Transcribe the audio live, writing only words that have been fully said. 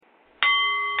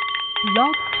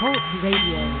Blog Talk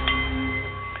Radio.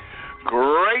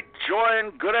 Great joy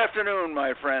and good afternoon,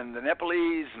 my friend. The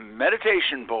Nepalese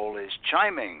meditation bowl is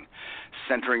chiming,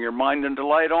 centering your mind and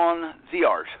delight on the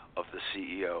art of the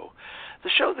CEO. The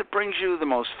show that brings you the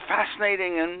most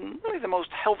fascinating and really the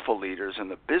most helpful leaders in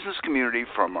the business community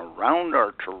from around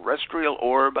our terrestrial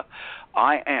orb.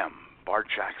 I am Bart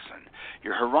Jackson,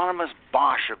 your Hieronymus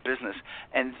Bosch of business.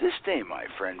 And this day, my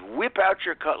friend, whip out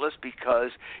your cutlass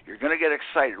because you're going to get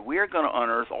excited. We are going to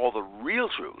unearth all the real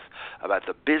truth about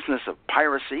the business of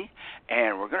piracy,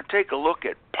 and we're going to take a look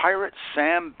at Pirate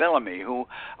Sam Bellamy, who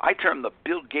I term the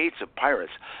Bill Gates of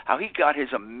pirates, how he got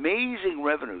his amazing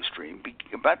revenue stream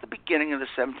about the beginning of the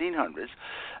 1700s,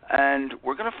 and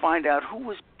we're going to find out who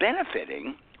was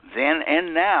benefiting then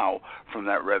and now from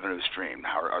that revenue stream.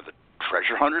 How are the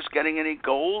treasure hunters getting any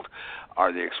gold?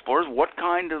 Are the explorers? What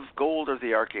kind of gold are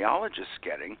the archeologists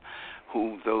getting?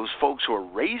 Those folks who are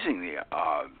raising the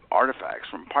artifacts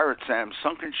from Pirate Sam's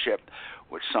sunken ship,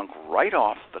 which sunk right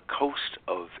off the coast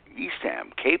of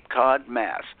Eastham, Cape Cod,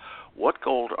 Mass. What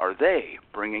gold are they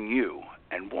bringing you?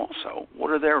 And also, what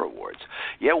are their rewards?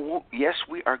 Yes,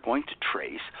 we are going to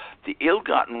trace the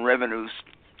ill-gotten revenues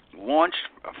launched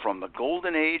from the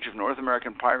golden age of North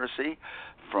American piracy,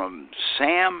 from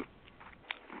Sam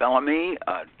Bellamy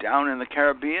down in the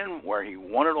Caribbean, where he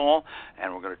won it all,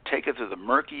 and we're going to take it to the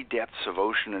murky depths of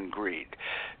ocean and greed.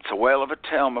 It's a whale of a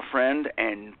tale, my friend,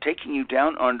 and taking you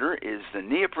down under is the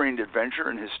neoprene adventurer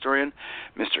and historian,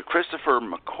 Mr. Christopher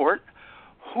Macort,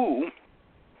 who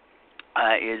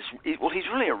he's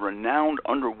really a renowned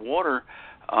underwater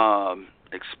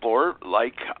explorer,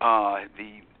 like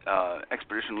the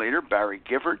expedition leader, Barry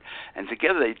Clifford, and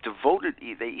together they each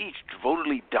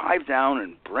devotedly dive down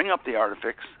and bring up the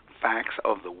artifacts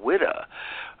of the Whydah.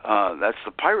 That's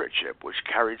the pirate ship which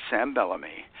carried Sam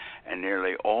Bellamy and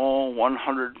nearly all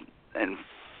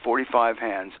 145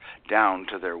 hands down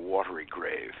to their watery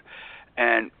grave.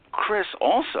 And Chris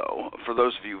also, for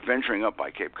those of you venturing up by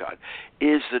Cape Cod,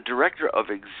 is the director of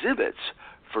exhibits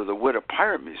for the Whydah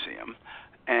Pirate Museum,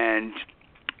 and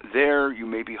there you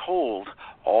may behold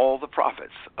all the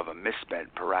profits of a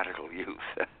misspent piratical youth.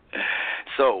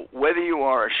 So, whether you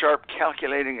are a sharp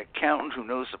calculating accountant who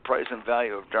knows the price and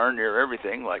value of darn near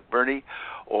everything, like Bernie,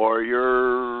 or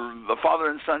you're the father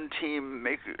and son team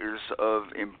makers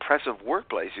of impressive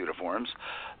workplace uniforms,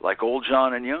 like Old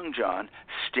John and Young John,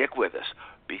 stick with us,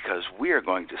 because we are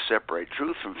going to separate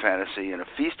truth from fantasy in a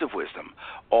feast of wisdom,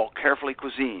 all carefully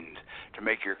cuisined to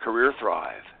make your career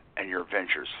thrive and your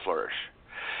ventures flourish.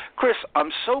 Chris,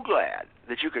 I'm so glad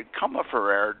that you could come up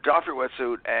for air, doff your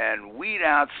wetsuit, and weed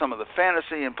out some of the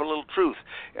fantasy and put a little truth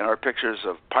in our pictures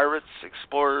of pirates,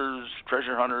 explorers,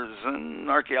 treasure hunters, and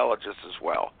archaeologists as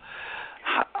well.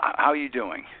 How are you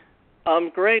doing? I'm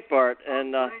great, Bart,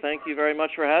 and thank you very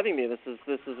much for having me. This is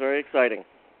very exciting.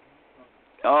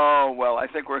 Oh, well, I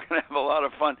think we're going to have a lot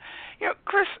of fun. You know,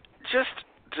 Chris, just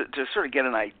to sort of get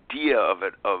an idea of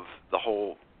the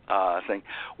whole thing,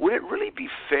 would it really be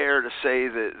fair to say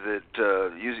that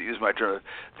use my term,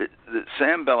 that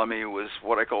Sam Bellamy was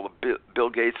what I call the Bill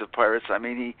Gates of pirates? I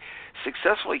mean, he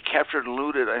successfully captured and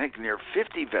looted, I think, near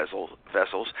 50 vessels.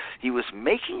 He was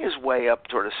making his way up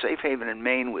toward a safe haven in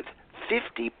Maine with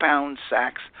 50-pound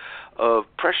sacks of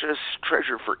precious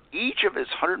treasure for each of his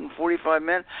 145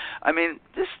 men. I mean,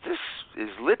 this is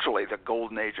literally the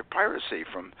golden age of piracy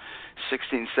from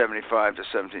 1675 to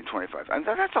 1725. I mean,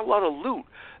 that's a lot of loot.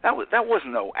 That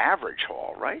wasn't no average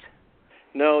haul, right?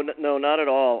 No, not at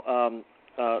all.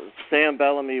 Sam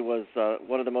Bellamy was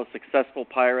one of the most successful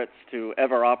pirates to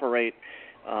ever operate,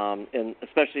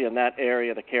 especially in that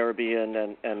area, the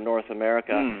Caribbean and North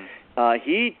America.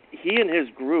 He and his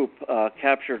group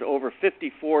captured over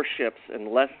 54 ships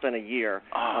in less than a year,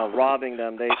 robbing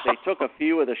them. They took a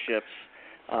few of the ships,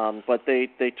 but they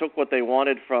took what they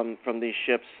wanted from these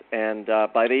ships, and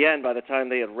by the time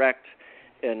they had wrecked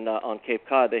on Cape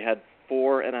Cod, they had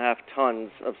 4.5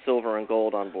 tons of silver and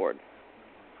gold on board.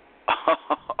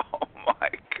 Oh my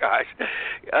gosh,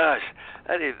 that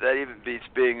even beats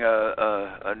being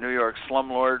a New York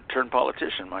slumlord turned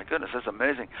politician. My goodness, that's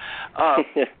amazing.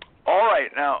 All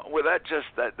right, now with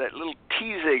that little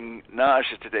teasing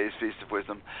nosh of today's Feast of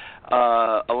Wisdom,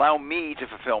 allow me to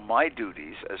fulfill my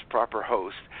duties as proper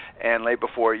host and lay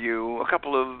before you a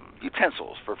couple of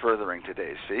utensils for furthering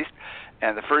today's feast.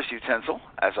 And the first utensil,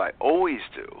 as I always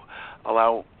do,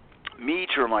 allow me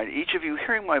to remind each of you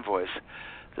hearing my voice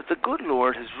that the good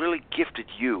Lord has really gifted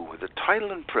you with the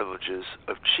title and privileges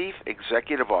of Chief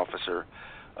Executive Officer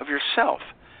of yourself.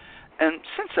 And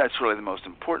since that's really the most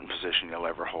important position you'll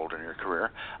ever hold in your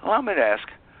career, allow me to ask,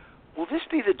 will this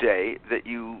be the day that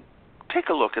you take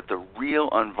a look at the real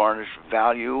unvarnished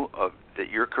value that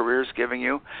your career is giving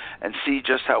you and see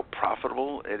just how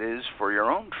profitable it is for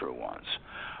your own true ones?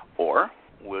 Or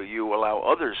will you allow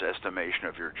others' estimation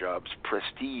of your job's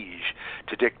prestige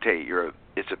to dictate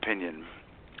its opinion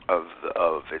of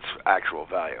its actual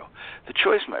value? The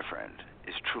choice, my friend,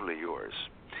 is truly yours.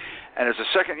 And as a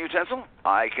second utensil,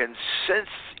 I can sense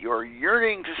your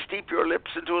yearning to steep your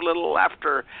lips into a little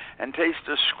laughter and taste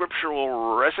a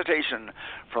scriptural recitation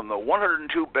from the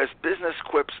 102 Best Business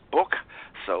Quips book.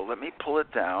 So let me pull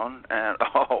it down. And,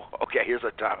 here's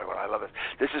a topic. I love it.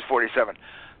 This is 47.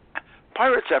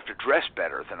 Pirates have to dress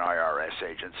better than IRS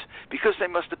agents because they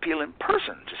must appeal in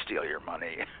person to steal your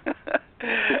money.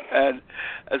 And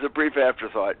as a brief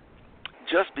afterthought,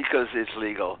 just because it's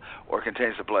legal or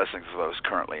contains the blessings of those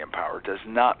currently in power does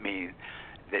not mean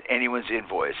that anyone's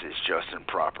invoice is just and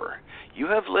proper. You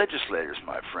have legislators,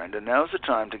 my friend, and now's the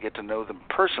time to get to know them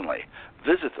personally,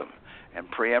 visit them, and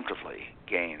preemptively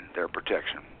gain their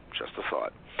protection. Just a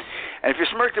thought. And if you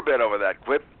smirked a bit over that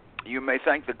quip, you may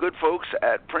thank the good folks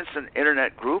at Princeton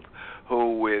Internet Group,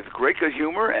 who with great good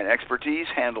humor and expertise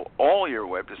handle all your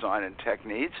web design and tech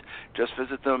needs. Just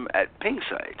visit them at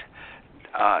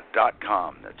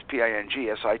pingsite.com. That's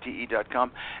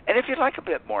PINGSITE.com. And if you'd like a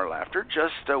bit more laughter,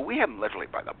 we have them literally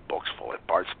by the books full at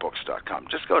bartsbooks.com.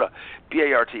 Just go to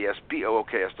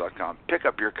BARTSBOOKS.com, pick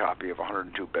up your copy of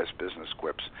 102 Best Business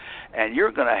Quips, and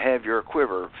you're going to have your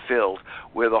quiver filled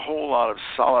with a whole lot of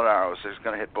solid arrows that's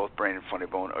going to hit both brain and funny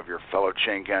bone of your fellow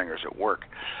chain gangers at work.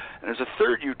 And as a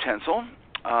third utensil,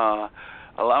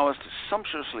 allow us to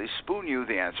sumptuously spoon you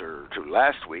the answer to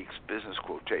last week's business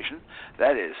quotation.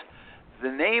 That is,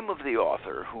 the name of the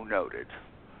author who noted,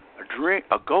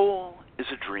 a goal is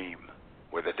a dream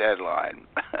with a deadline.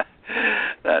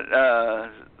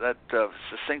 That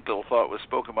succinct little thought was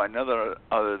spoken by none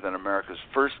other than America's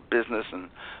first business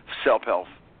and self-help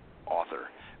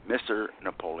author, Mr.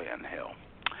 Napoleon Hill.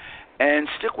 And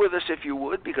stick with us if you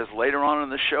would, because later on in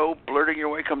the show, blurting your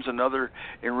way comes another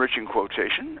enriching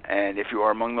quotation. And if you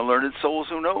are among the learned souls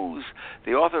who knows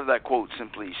the author of that quote,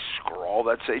 simply scrawl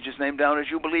that sage's name down as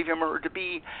you believe him or her to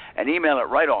be and email it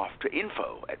right off to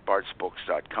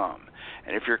info@bartsbooks.com.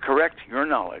 And if you're correct, your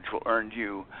knowledge will earn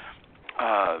you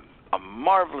a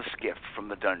marvelous gift from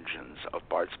the dungeons of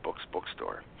Bart's Books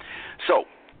bookstore. So,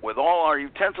 with all our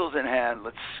utensils in hand,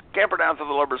 let's scamper down to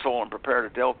the lubber's hole and prepare to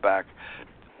delve back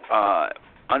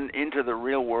into the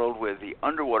real world with the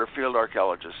underwater field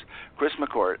archaeologist, Chris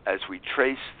Macort, as we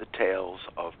trace the tales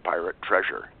of pirate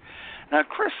treasure. Now,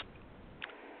 Chris,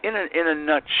 in a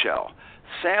nutshell,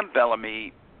 Sam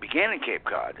Bellamy began in Cape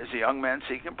Cod as a young man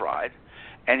seeking pride,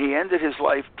 and he ended his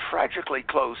life tragically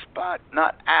close, but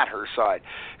not at her side.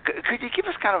 Could you give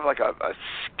us kind of like a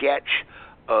sketch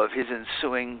of his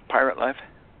ensuing pirate life?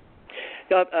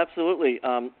 Yeah, absolutely.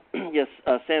 Yes,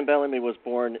 Sam Bellamy was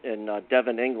born in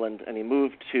Devon, England, and he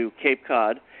moved to Cape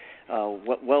Cod,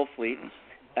 Wellfleet,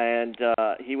 and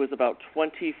he was about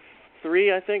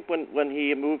 23, I think, when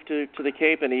he moved to the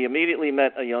Cape, and he immediately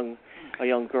met a young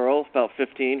girl, about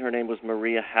 15. Her name was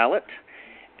Maria Hallett,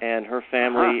 and her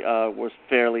family was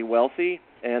fairly wealthy,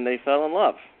 and they fell in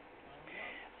love.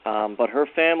 But her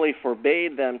family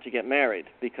forbade them to get married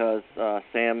because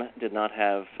Sam did not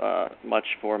have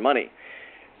much for money.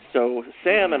 So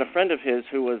Sam and a friend of his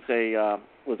who was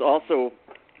also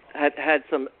had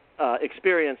some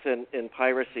experience in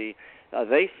piracy,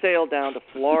 they sailed down to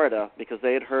Florida because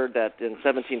they had heard that in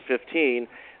 1715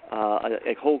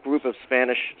 a whole group of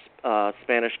Spanish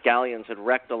galleons had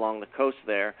wrecked along the coast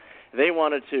there. They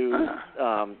wanted to.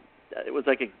 It was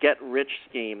like a get-rich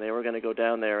scheme. They were going to go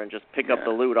down there and just pick up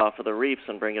the loot off of the reefs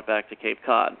and bring it back to Cape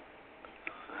Cod.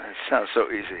 That sounds so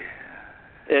easy.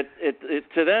 It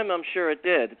to them, I'm sure it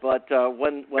did. But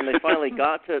when they finally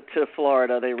got to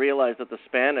Florida, they realized that the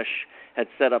Spanish had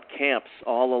set up camps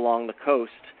all along the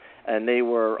coast, and they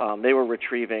were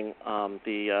retrieving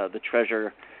the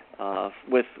treasure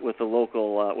with the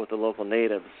local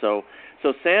natives. So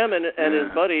Sam and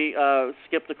his buddy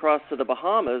skipped across to the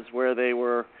Bahamas, where they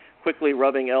were quickly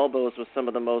rubbing elbows with some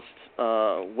of the most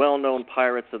well-known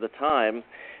pirates of the time.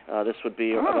 This would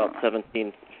be about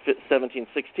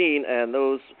 1716, and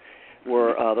those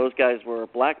guys were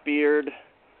Blackbeard,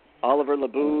 Oliver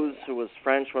Labouze, who was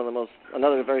French,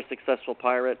 another very successful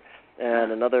pirate,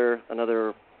 and another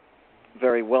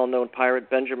very well-known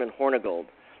pirate, Benjamin Hornigold.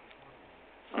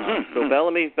 So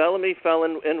Bellamy fell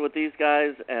in with these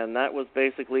guys, and that was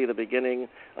basically the beginning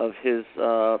of his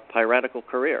piratical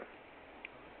career.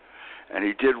 And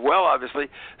he did well, obviously.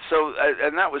 So,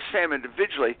 and that was Sam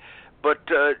individually. But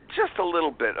just a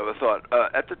little bit of a thought.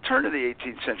 At the turn of the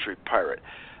 18th century pirate,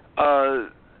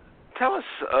 tell us,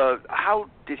 how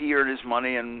did he earn his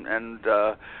money, and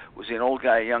was he an old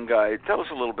guy, a young guy? Tell us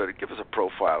a little bit. Give us a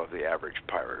profile of the average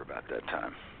pirate about that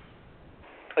time.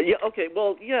 Okay.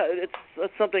 Well,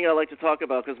 that's something I like to talk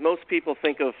about because most people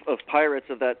think of pirates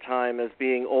of that time as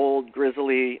being old,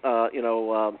 grizzly, a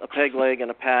peg leg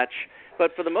and a patch.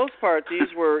 But for the most part,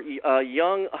 these were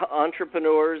young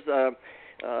entrepreneurs,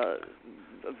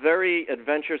 very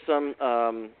adventuresome,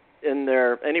 in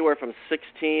their anywhere from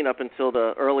 16 up until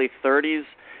the early 30s.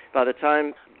 By the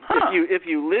time, if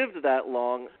you lived that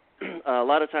long, a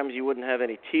lot of times you wouldn't have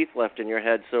any teeth left in your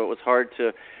head, so it was hard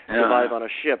to survive on a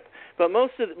ship. But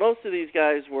most of these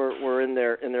guys were in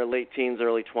their late teens,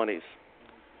 early 20s.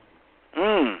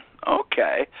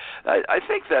 Okay, I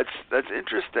think that's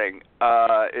interesting.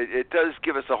 It does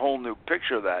give us a whole new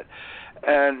picture of that.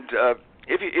 And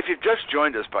if you've just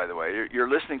joined us, by the way, you're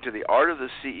listening to The Art of the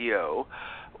CEO,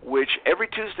 which every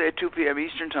Tuesday at 2 p.m.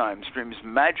 Eastern Time streams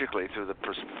magically through the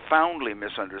profoundly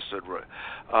misunderstood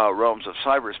realms of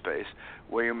cyberspace,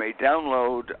 where you may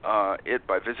download it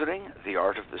by visiting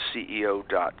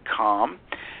theartoftheceo.com.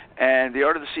 And The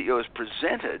Art of the CEO is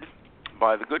presented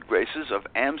by the good graces of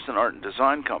Amston Art and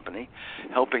Design Company,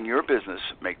 helping your business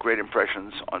make great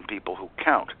impressions on people who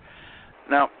count.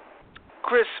 Now,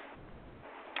 Chris,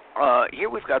 here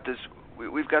we've got this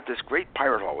great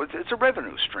pirate haul. It's a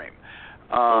revenue stream.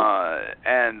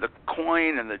 And the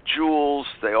coin and the jewels,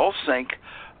 they all sink,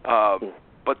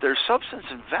 but their substance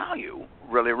and value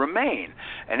really remain.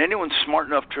 And anyone smart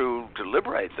enough to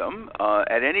liberate them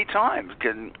at any time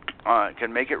can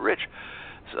make it rich,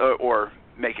 or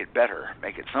make it better,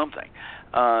 make it something.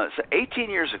 So 18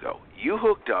 years ago, you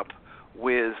hooked up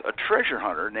with a treasure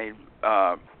hunter named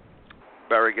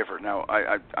Barry Clifford. Now,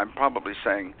 I'm probably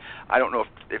saying, I don't know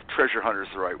if treasure hunter is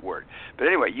the right word. But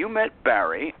anyway, you met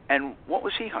Barry, and what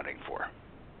was he hunting for?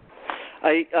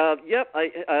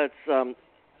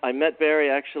 I met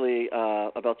Barry actually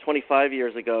about 25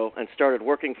 years ago and started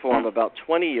working for him about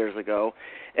 20 years ago.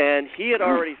 And he had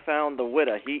already found the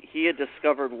Whydah. He had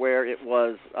discovered where it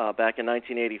was back in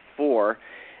 1984.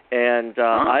 And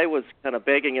I was kind of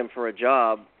begging him for a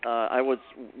job. I was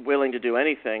willing to do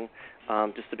anything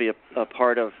just to be a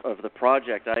part of the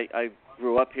project. I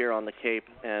grew up here on the Cape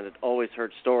and had always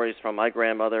heard stories from my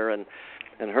grandmother and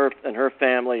her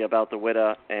family about the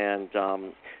Whydah. And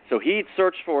so he'd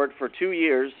searched for it for 2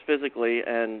 years physically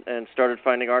and started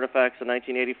finding artifacts in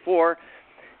 1984.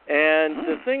 And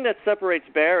the thing that separates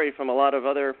Barry from a lot of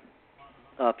other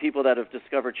people that have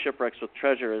discovered shipwrecks with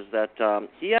treasure is that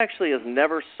he actually has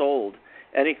never sold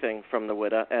anything from the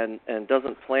Whydah and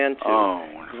doesn't plan to,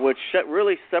 which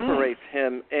really separates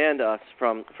him and us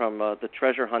from the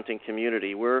treasure hunting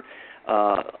community. We're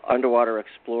underwater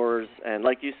explorers, and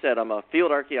like you said, I'm a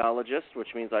field archeologist,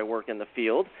 which means I work in the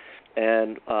field,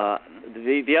 and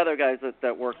the other guys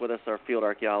that work with us are field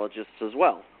archaeologists as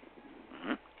well.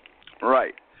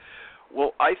 Right.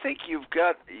 Well, I think you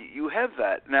have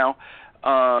that. Now,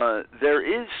 there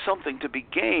is something to be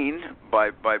gained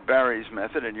by Barry's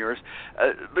method and yours,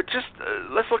 but just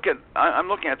let's look at. I'm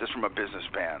looking at this from a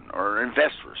businessman or an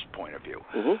investor's point of view.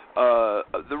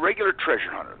 The regular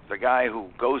treasure hunter, the guy who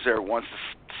goes there once,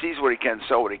 sees what he can,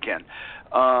 sell what he can.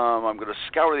 I'm going to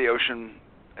scour the ocean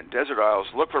and desert isles,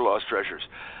 look for lost treasures.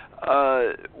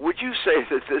 Would you say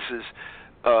that this is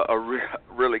a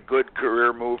really good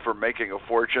career move for making a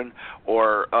fortune,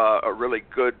 or a really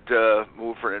good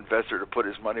move for an investor to put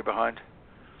his money behind?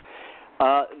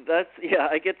 I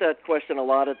get that question a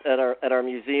lot at our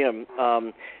museum.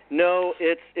 No,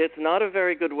 it's not a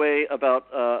very good way of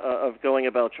going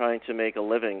about trying to make a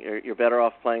living. You're better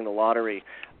off playing the lottery.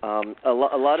 A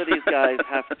lot of these guys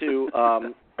have to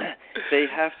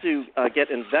get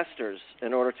investors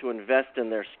in order to invest in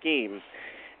their scheme.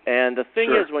 And the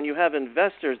thing is, when you have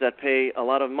investors that pay a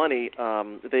lot of money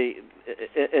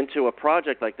into a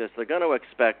project like this, they're going to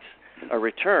expect a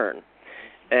return,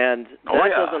 and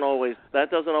doesn't always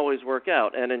work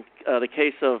out. And in the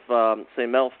case of say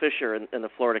Mel Fisher in the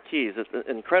Florida Keys, it's an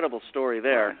incredible story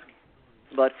there. Right.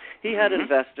 But he had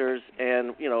investors,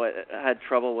 and had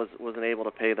trouble, wasn't able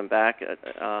to pay them back at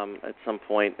some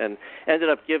point, and ended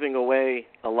up giving away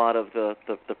a lot of the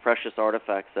precious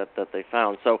artifacts that they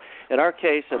found. So in our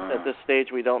case, at this stage,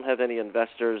 we don't have any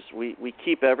investors. We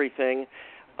keep everything.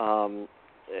 So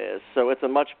it's a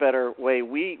much better way.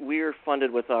 We're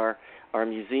funded with our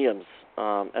museums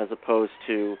as opposed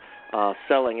to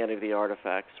selling any of the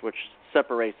artifacts, which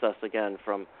separates us again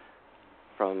from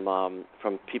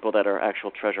people that are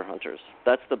actual treasure hunters.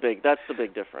 That's the big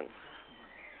difference.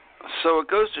 So it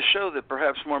goes to show that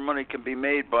perhaps more money can be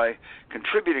made by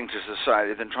contributing to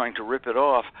society than trying to rip it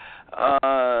off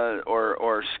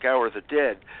or scour the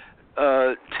dead.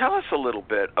 tell us a little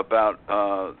bit about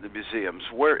the museums.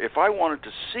 Where, if I wanted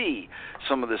to see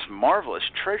some of this marvelous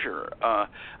treasure, I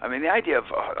mean, the idea of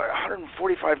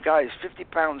 145 guys,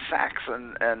 50-pound sacks,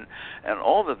 and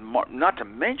all the, not to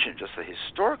mention just the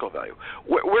historical value.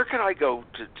 Where can I go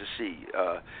to see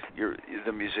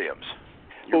the museums?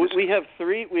 Well, we have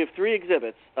three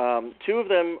exhibits. Two of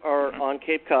them are on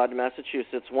Cape Cod,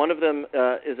 Massachusetts. One of them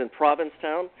is in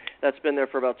Provincetown. That's been there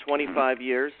for about 25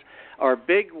 years. Our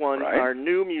big one, right, our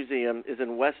new museum, is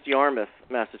in West Yarmouth,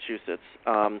 Massachusetts.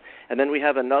 And then we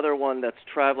have another one that's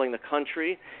traveling the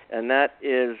country, and that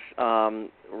is,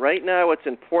 right now it's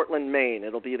in Portland, Maine.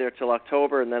 It'll be there till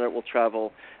October, and then it will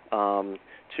travel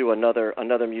to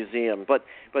another museum. But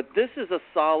this is a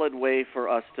solid way for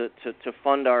us to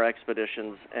fund our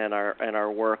expeditions and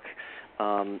our work.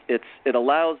 It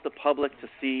allows the public to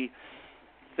see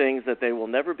things that they will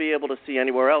never be able to see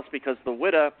anywhere else, because the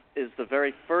Whydah is the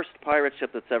very first pirate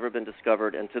ship that's ever been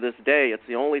discovered, and to this day it's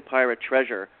the only pirate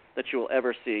treasure that you will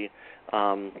ever see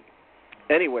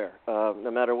anywhere,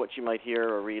 no matter what you might hear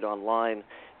or read online.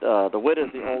 The Whydah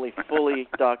is the only fully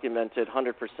documented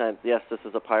 100%, yes, this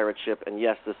is a pirate ship, and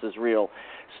yes, this is real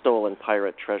stolen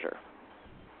pirate treasure.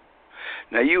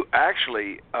 Now, you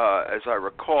actually, as I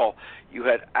recall, you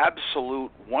had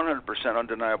absolute 100%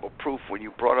 undeniable proof when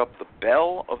you brought up the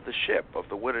bell of the ship, of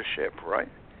the Whydah ship, right?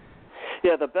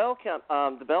 Yeah, the bell came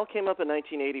up in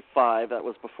 1985. That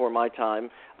was before my time.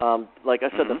 Like I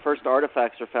said, the first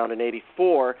artifacts were found in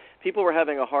 84. People were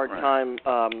having a hard time,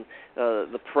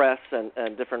 the press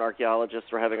and different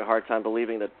archaeologists were having a hard time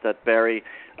believing that Barry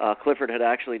Clifford had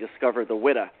actually discovered the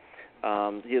Whydah.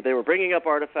 They were bringing up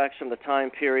artifacts from the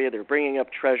time period. They were bringing up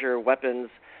treasure, weapons,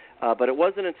 but it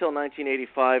wasn't until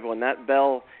 1985 when that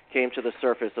bell came to the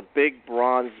surface, a big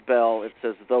bronze bell. It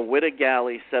says, the Whydah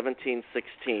Galley,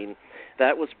 1716.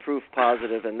 That was proof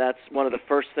positive, and that's one of the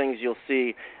first things you'll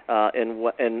see at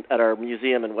our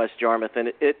museum in West Yarmouth, and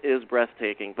it is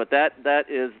breathtaking. But that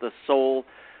is the soul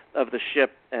of the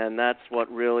ship, and that's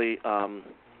what really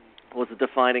was a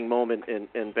defining moment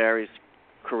in Barry's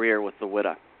career with the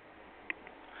Whydah.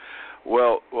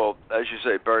 Well, as you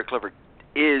say, Barry Clifford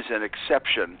is an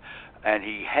exception, and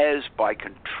he has, by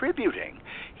contributing,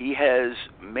 he has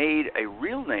made a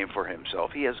real name for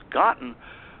himself. He has gotten,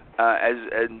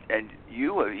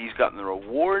 he's gotten the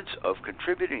rewards of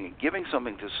contributing and giving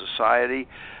something to society,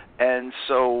 and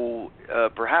so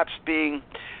perhaps being,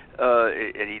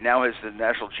 and he now has the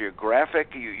National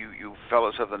Geographic. You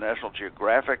fellows have the National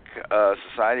Geographic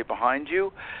Society behind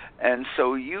you, and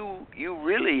so you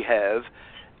really have,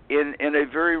 in a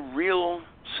very real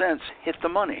sense, hit the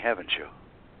money, haven't you?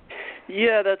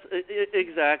 Yeah, that's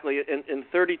exactly. In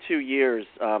 32 years,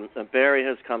 Barry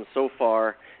has come so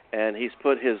far, and he's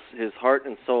put his heart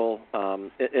and soul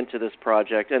into this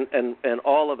project, and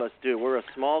all of us do. We're a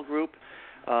small group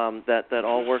that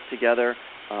all work together,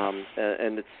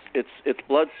 and it's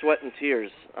blood, sweat, and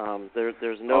tears.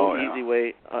 There's no easy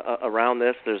way around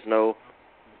this. There's no.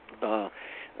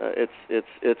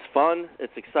 It's fun,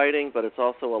 it's exciting, but it's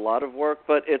also a lot of work.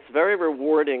 But it's very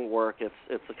rewarding work. It's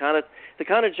the kind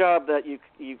of job that you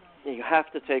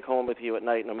have to take home with you at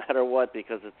night, no matter what,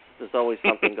 because there's always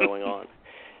something going on.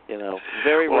 You know,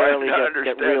 very rarely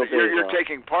get real days You're off.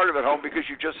 taking part of it home because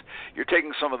you're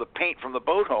taking some of the paint from the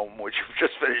boat home, which you've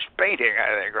just finished painting,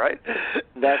 I think, right?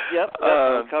 Yep.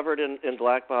 I'm covered in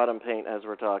black bottom paint as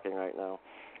we're talking right now.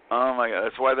 Oh my God!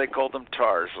 That's why they called them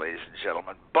tars, ladies and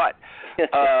gentlemen. But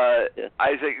I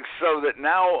think so that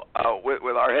now,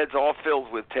 with our heads all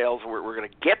filled with tales, we're going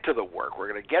to get to the work. We're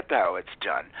going to get to how it's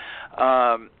done.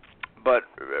 But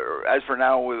as for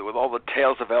now, with all the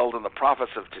tales of eld and the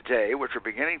prophets of today, which we're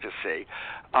beginning to see,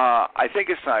 I think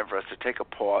it's time for us to take a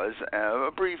pause,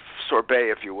 a brief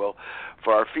sorbet, if you will,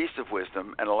 for our Feast of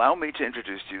Wisdom, and allow me to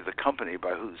introduce to you the companies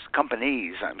by whose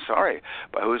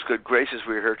good graces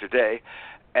we're here today.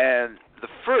 And the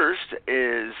first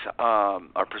is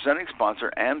our presenting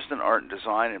sponsor, Amsden Art and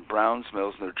Design in Browns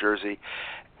Mills, New Jersey.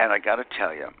 And I got to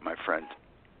tell you, my friend,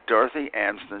 Dorothy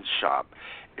Amsden's shop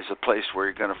is a place where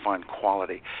you're going to find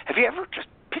quality. Have you ever just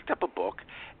picked up a book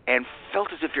and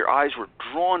felt as if your eyes were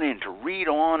drawn in to read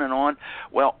on and on?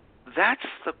 Well, that's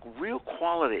the real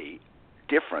quality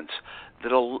difference that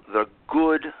the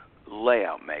good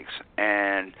layout makes.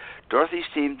 And Dorothy's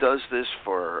team does this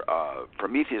for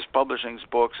Prometheus Publishing's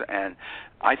books, and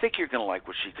I think you're going to like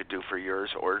what she could do for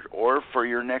yours or for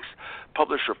your next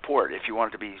published report if you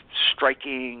want it to be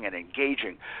striking and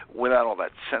engaging without all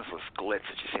that senseless glitz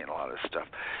that you see in a lot of stuff.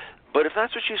 But if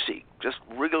that's what you seek, just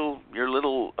wriggle your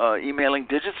little emailing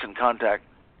digits and contact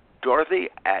Dorothy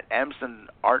at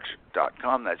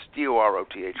amsdenart.com. That's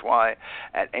DOROTHY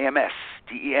at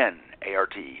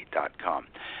AMSDENART.com.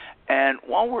 And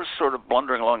while we're sort of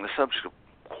blundering along the subject of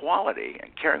quality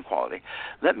and caring quality,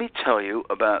 let me tell you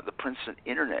about the Princeton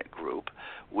Internet Group,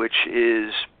 which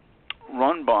is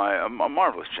run by a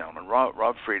marvelous gentleman, Rob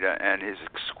Whydah, and his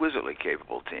exquisitely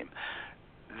capable team.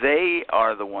 They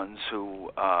are the ones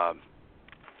who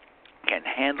can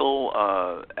handle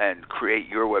and create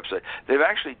your website. They've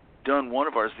actually done one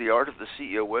of ours, the Art of the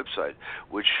CEO website,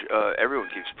 which everyone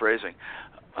keeps praising.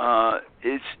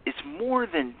 It's more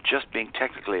than just being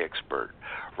technically expert.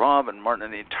 Rob and Martin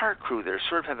and the entire crew there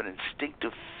sort of have an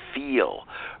instinctive feel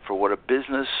for what a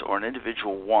business or an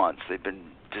individual wants. They've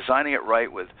been designing it right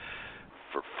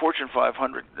for Fortune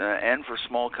 500 and for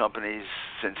small companies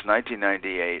since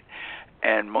 1998.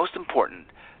 And most important,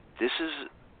 this is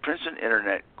Princeton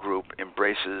Internet Group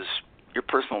embraces your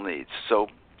personal needs. So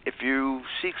if you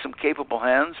seek some capable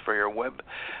hands for your web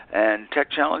and tech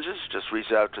challenges, just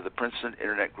reach out to the Princeton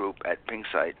Internet Group at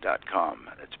pingsite.com.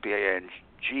 That's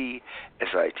PANGSITE.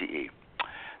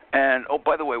 And, oh,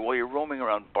 by the way, while you're roaming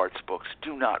around Bart's books,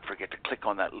 do not forget to click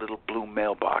on that little blue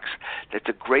mailbox. That's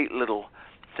a great little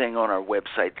thing on our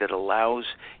website that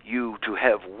allows you to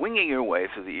have, winging your way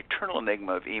through the eternal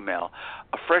enigma of email,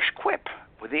 a fresh quip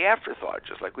with the afterthought,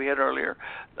 just like we had earlier.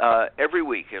 Every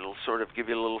week it'll sort of give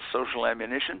you a little social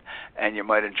ammunition, and you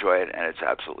might enjoy it, and it's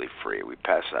absolutely free. We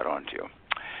pass that on to you.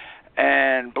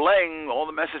 And belaying all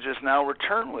the messages now,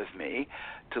 return with me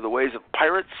to the ways of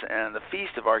pirates and the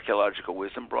feast of archaeological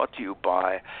wisdom, brought to you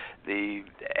by the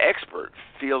expert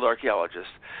field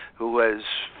archaeologist who has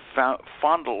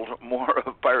fondled more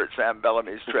of Pirate Sam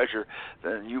Bellamy's treasure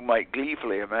than you might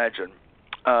gleefully imagine.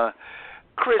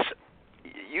 Chris,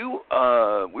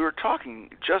 we were talking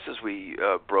just as we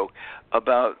broke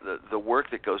about the work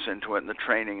that goes into it and the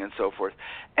training and so forth,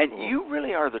 and you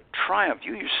really are the triumph.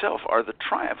 You yourself are the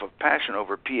triumph of passion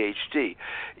over PhD.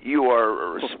 You are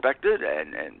a respected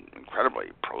and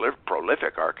incredibly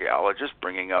prolific archaeologist,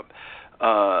 bringing up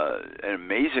an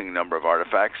amazing number of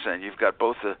artifacts, and you've got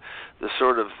both the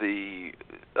sort of the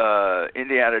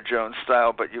Indiana Jones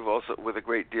style, but you've also with a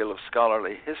great deal of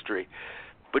scholarly history.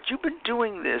 But you've been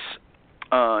doing this,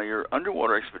 your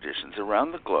underwater expeditions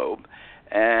around the globe,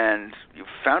 and you've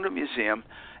found a museum,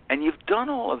 and you've done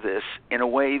all of this in a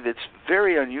way that's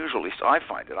very unusual, at least I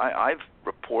find it. I've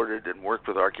reported and worked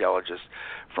with archaeologists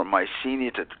from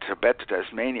Mycenae to Tibet to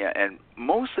Tasmania, and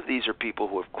most of these are people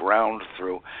who have ground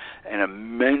through an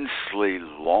immensely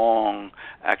long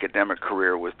academic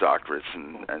career with doctorates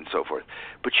and so forth.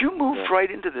 But you moved right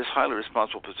into this highly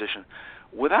responsible position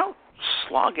without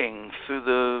slogging through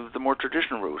the more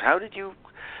traditional route. How did you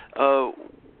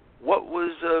what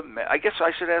was I guess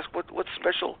I should ask what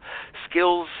special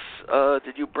skills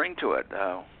did you bring to it?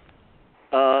 Well,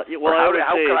 how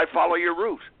could I follow your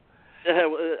route?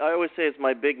 I always say it's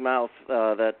my big mouth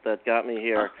that got me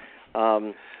here.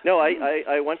 No,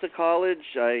 I went to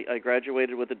college. I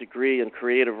graduated with a degree in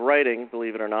creative writing,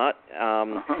 believe it or not.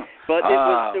 But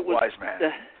it was wise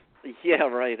man. Yeah,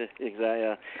 right.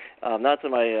 Exactly. Not to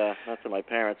my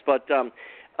parents, but it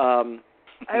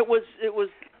was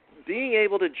being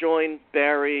able to join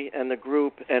Barry and the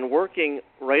group and working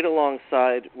right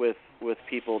alongside with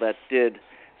people that did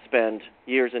spend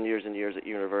years and years and years at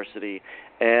university,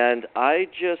 and I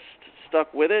just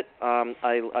stuck with it.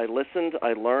 I listened,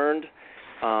 I learned,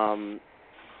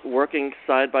 working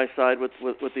side by side with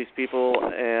these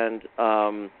people, and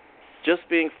just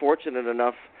being fortunate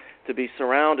enough to be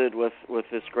surrounded with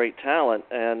this great talent.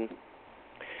 And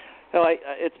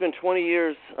it's been 20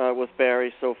 years with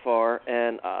Barry so far,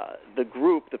 and the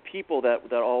group, the people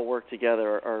that all work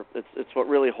together, it's what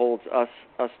really holds us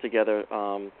together.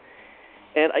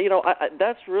 And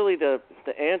that's really the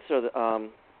answer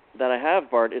that I have,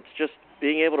 Bart. It's just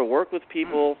being able to work with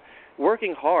people,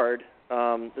 working hard.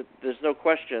 There's no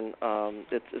question.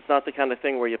 It's not the kind of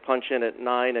thing where you punch in at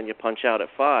 9 and you punch out at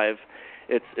 5.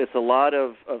 It's a lot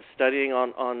of studying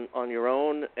on your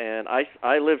own. And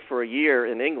I lived for a year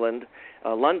in England,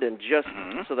 London, just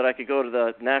so that I could go to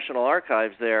the National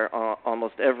Archives there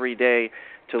almost every day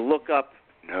to look up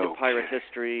pirate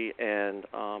history. And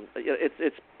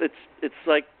it's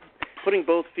like putting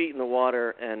both feet in the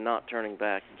water and not turning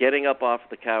back, getting up off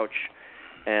the couch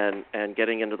and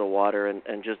getting into the water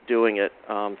and just doing it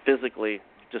physically,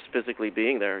 just physically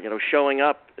being there. Showing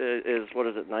up is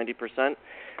 90%.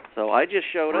 So I just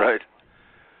showed up. Right.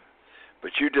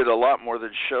 But you did a lot more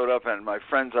than showed up, and my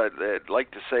friends, I'd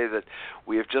like to say that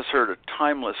we have just heard a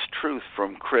timeless truth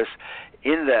from Chris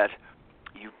in that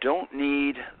you don't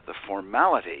need the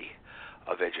formality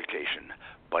of education,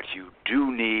 but you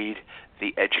do need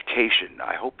the education.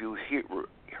 I hope you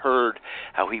heard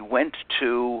how he went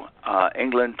to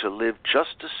England to live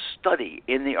just to study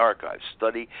in the archives,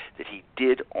 study that he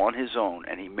did on his own,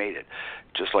 and he made it.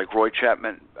 Just like Roy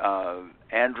Chapman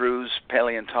Andrews,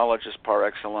 paleontologist par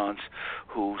excellence,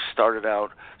 who started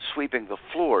out sweeping the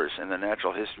floors in the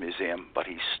Natural History Museum, but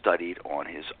he studied on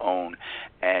his own,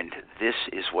 and this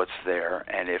is what's there.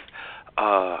 And if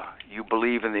you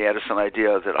believe in the Edison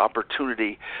idea that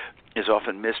opportunity is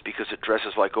often missed because it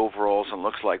dresses like overalls and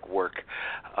looks like work,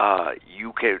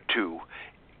 you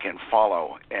can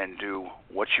follow and do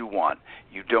what you want.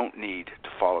 You don't need to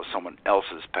follow someone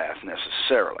else's path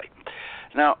necessarily.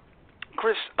 Now,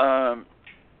 Chris, I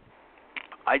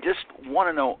just want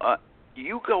to know,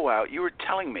 you go out, you were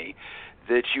telling me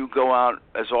that you go out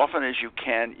as often as you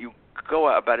can. You go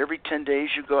out about every 10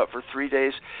 days, you go out for 3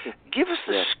 days. Give us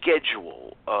the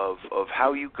schedule of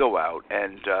how you go out,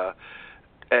 and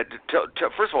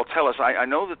first of all, tell us, I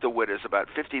know that the Whydah is about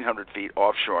 1,500 feet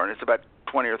offshore, and it's about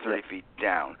 20 or 30 feet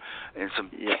down in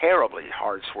some terribly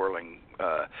hard swirling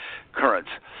currents.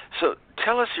 So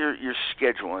tell us your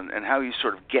schedule and how you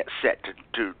sort of get set to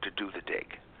do the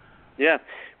dig. Yeah,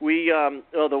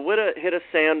 the Whydah hit a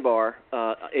sandbar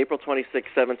April 26,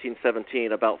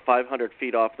 1717, about 500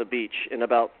 feet off the beach in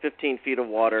about 15 feet of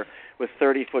water with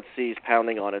 30-foot seas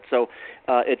pounding on it. So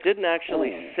it didn't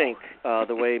actually sink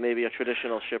the way maybe a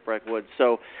traditional shipwreck would.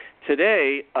 So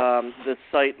today, the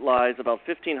site lies about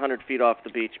 1,500 feet off the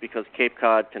beach because Cape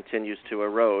Cod continues to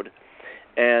erode.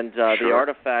 And the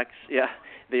artifacts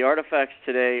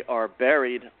today are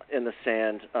buried in the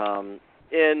sand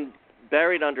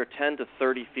buried under 10 to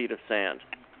 30 feet of sand.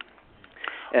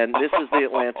 And this is the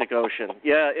Atlantic Ocean.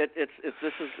 Yeah,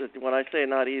 this is when I say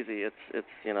not easy,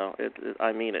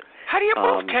 I mean it. How do you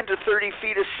move 10 to 30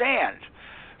 feet of sand?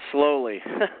 Slowly.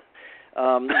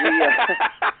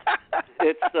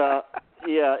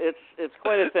 It's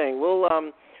quite a thing.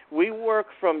 We work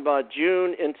from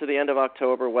June into the end of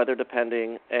October, weather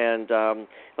depending, and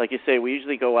like you say, we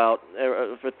usually go out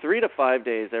for 3 to 5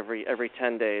 days every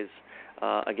 10 days.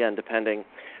 Again, depending.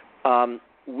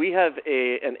 We have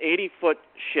an 80-foot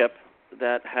ship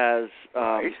that has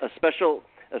a special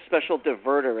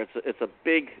diverter. It's a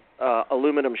big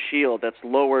aluminum shield that's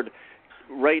lowered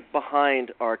right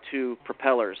behind our two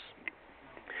propellers.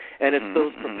 And it's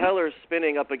those propellers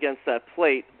spinning up against that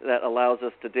plate that allows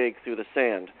us to dig through the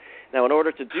sand. Now, in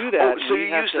order to do that, so you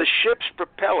use the ship's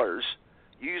propellers.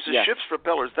 You use the ship's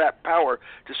propellers, that power,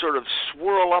 to sort of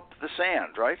swirl up the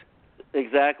sand, right?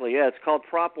 Exactly. Yeah, it's called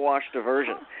prop wash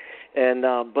diversion, and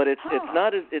but it's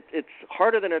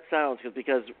harder than it sounds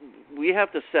because we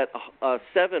have to set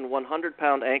 7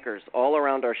 100-pound anchors all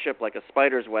around our ship like a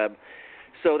spider's web,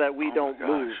 so that we don't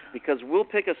move. Because we'll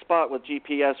pick a spot with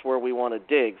GPS where we want to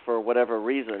dig for whatever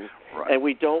reason, and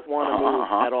we don't want to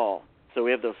move at all. So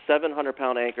we have those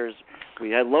 700-pound anchors.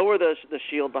 We lower the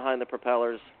shield behind the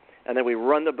propellers, and then we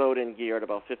run the boat in gear at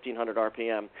about 1,500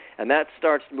 RPM, and that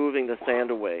starts moving the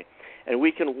sand away. And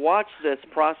we can watch this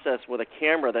process with a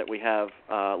camera that we have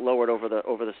lowered over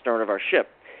the stern of our ship.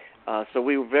 So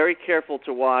we were very careful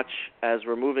to watch as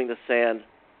we're moving the sand,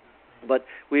 but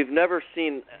we've never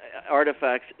seen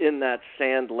artifacts in that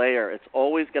sand layer.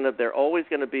 They're always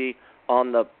gonna be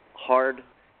on the hard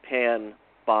pan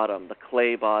bottom, the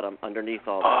clay bottom underneath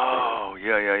all that. Oh,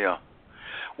 yeah.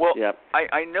 Well,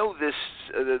 I know this.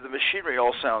 The machinery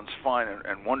all sounds fine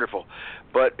and wonderful,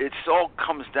 but it all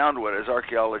comes down to it, as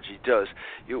archaeology does.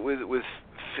 With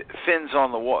fins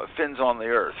on the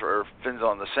earth or fins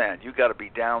on the sand, you got to be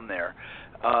down there.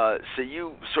 So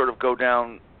you sort of go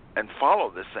down and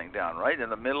follow this thing down, right in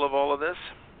the middle of all of this.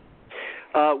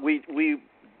 We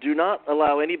do not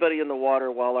allow anybody in the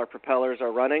water while our propellers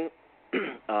are running.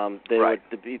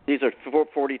 These are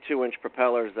 42-inch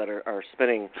propellers that are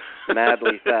spinning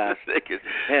madly fast.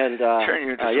 And turn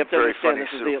you into some very funny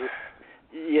soup.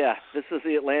 This is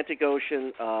the Atlantic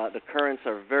Ocean. The currents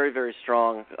are very, very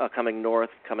strong, coming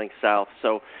north, coming south.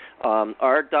 So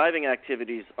our diving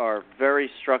activities are very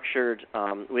structured.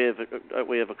 We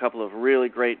have a couple of really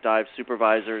great dive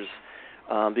supervisors.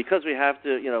 Because we have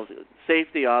to,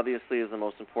 safety obviously is the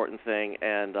most important thing,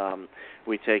 and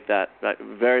we take that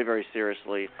very, very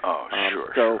seriously. Oh,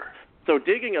 sure. So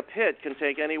digging a pit can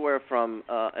take anywhere from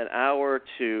an hour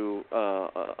to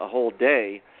a whole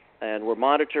day, and we're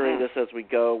monitoring this as we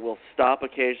go. We'll stop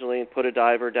occasionally and put a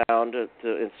diver down to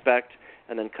inspect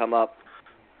and then come up.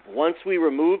 Once we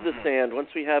remove the sand, once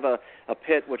we have a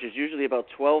pit, which is usually about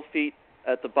 12 feet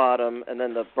at the bottom, and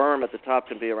then the berm at the top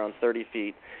can be around 30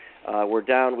 feet, we're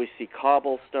down, we see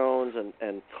cobblestones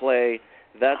and clay.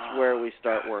 That's where we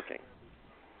start working.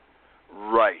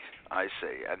 Right, I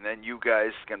see. And then you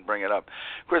guys can bring it up.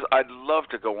 Chris, I'd love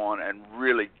to go on and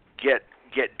really get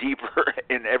deeper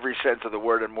in every sense of the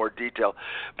word in more detail,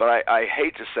 but I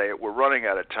hate to say it, we're running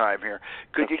out of time here.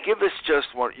 Could you give us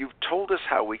just one? You've told us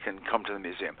how we can come to the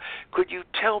museum. Could you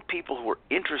tell people who are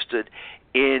interested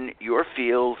in your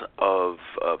field of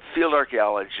field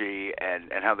archaeology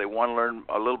and how they want to learn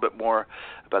a little bit more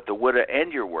about the Whydah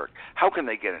and your work, how can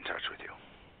they get in touch with you?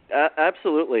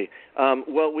 Absolutely.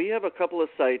 Well, we have a couple of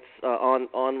sites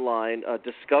online.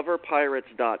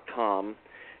 Discoverpirates.com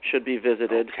should be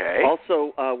visited. Okay.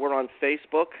 Also, we're on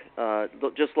Facebook.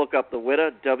 Just look up the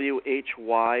Whydah,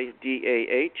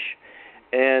 Whydah.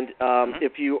 And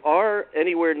if you are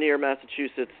anywhere near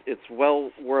Massachusetts, it's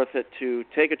well worth it to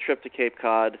take a trip to Cape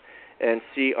Cod and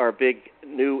see our big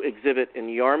new exhibit in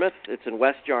Yarmouth. It's in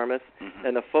West Yarmouth. Mm-hmm.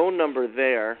 And the phone number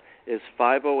there is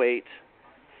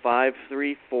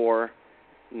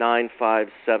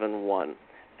 508-534-9571.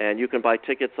 And you can buy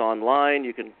tickets online.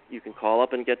 You can call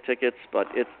up and get tickets, but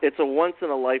it's a once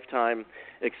in a lifetime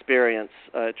experience.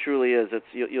 It truly is.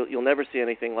 You'll never see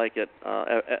anything like it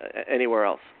anywhere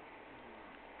else.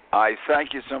 I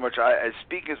thank you so much. I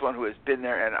speak as one who has been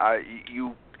there, and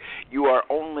you are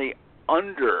only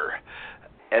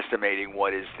underestimating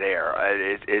what is there.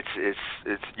 It's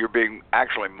you're being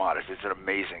actually modest. It's an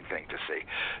amazing thing to see.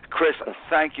 Chris,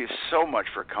 thank you so much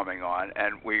for coming on,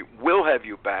 and we will have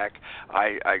you back.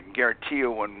 I can guarantee you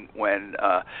when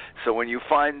you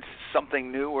find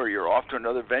something new, or you're off to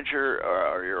another venture,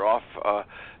 or you're off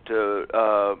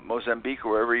to Mozambique,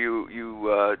 or wherever you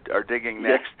are digging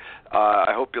next,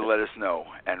 I hope you'll let us know,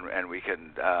 and we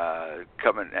can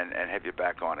come and have you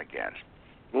back on again.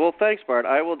 Well, thanks, Bart.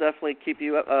 I will definitely keep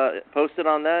you posted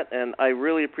on that, and I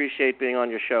really appreciate being on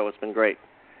your show. It's been great.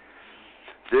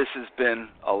 This has been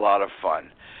a lot of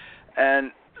fun.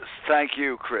 And thank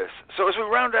you, Chris. So as we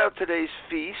round out today's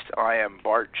feast, I am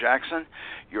Bart Jackson,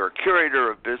 your curator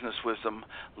of business wisdom,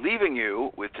 leaving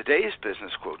you with today's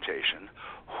business quotation.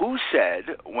 Who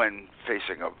said, when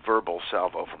facing a verbal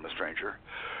salvo from a stranger,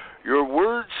 "Your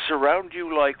words surround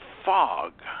you like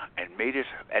fog and make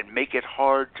it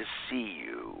hard to see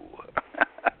you."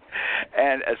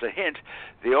 And as a hint,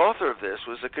 the author of this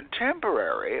was a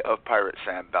contemporary of pirate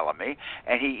Sam Bellamy,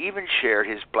 and he even shared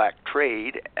his black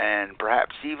trade and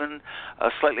perhaps even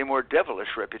a slightly more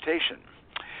devilish reputation.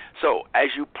 So,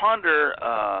 as you ponder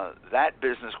that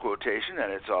business quotation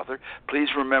and its author,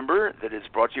 please remember that it's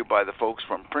brought to you by the folks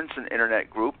from Princeton Internet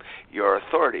Group, your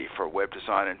authority for web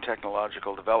design and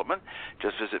technological development.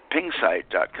 Just visit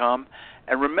pingsite.com.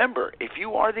 And remember, if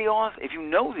you know the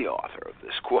author of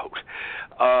this quote,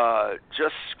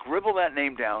 just scribble that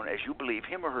name down as you believe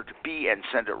him or her to be and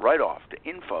send it right off to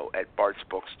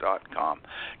info@bartsbooks.com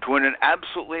to win an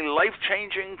absolutely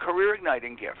life-changing,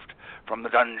 career-igniting gift from the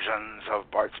dungeons of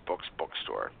Bart's Books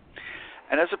bookstore.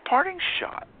 And as a parting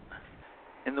shot,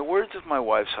 in the words of my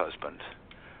wife's husband,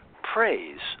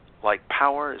 praise, like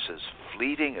power, is as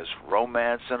fleeting as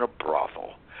romance in a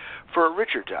brothel. For a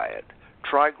richer diet,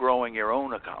 try growing your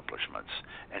own accomplishments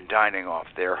and dining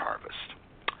off their harvest.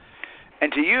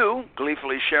 And to you,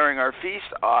 gleefully sharing our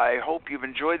feast, I hope you've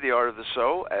enjoyed the Art of the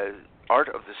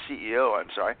CEO,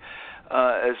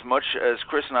 as much as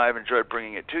Chris and I have enjoyed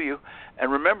bringing it to you.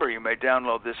 And remember, you may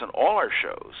download this and all our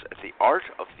shows at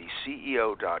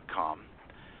theartoftheceo.com.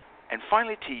 And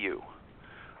finally, to you,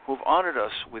 who have honored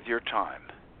us with your time,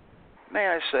 may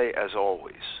I say, as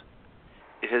always,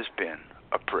 it has been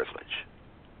a privilege.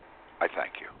 I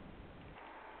thank you.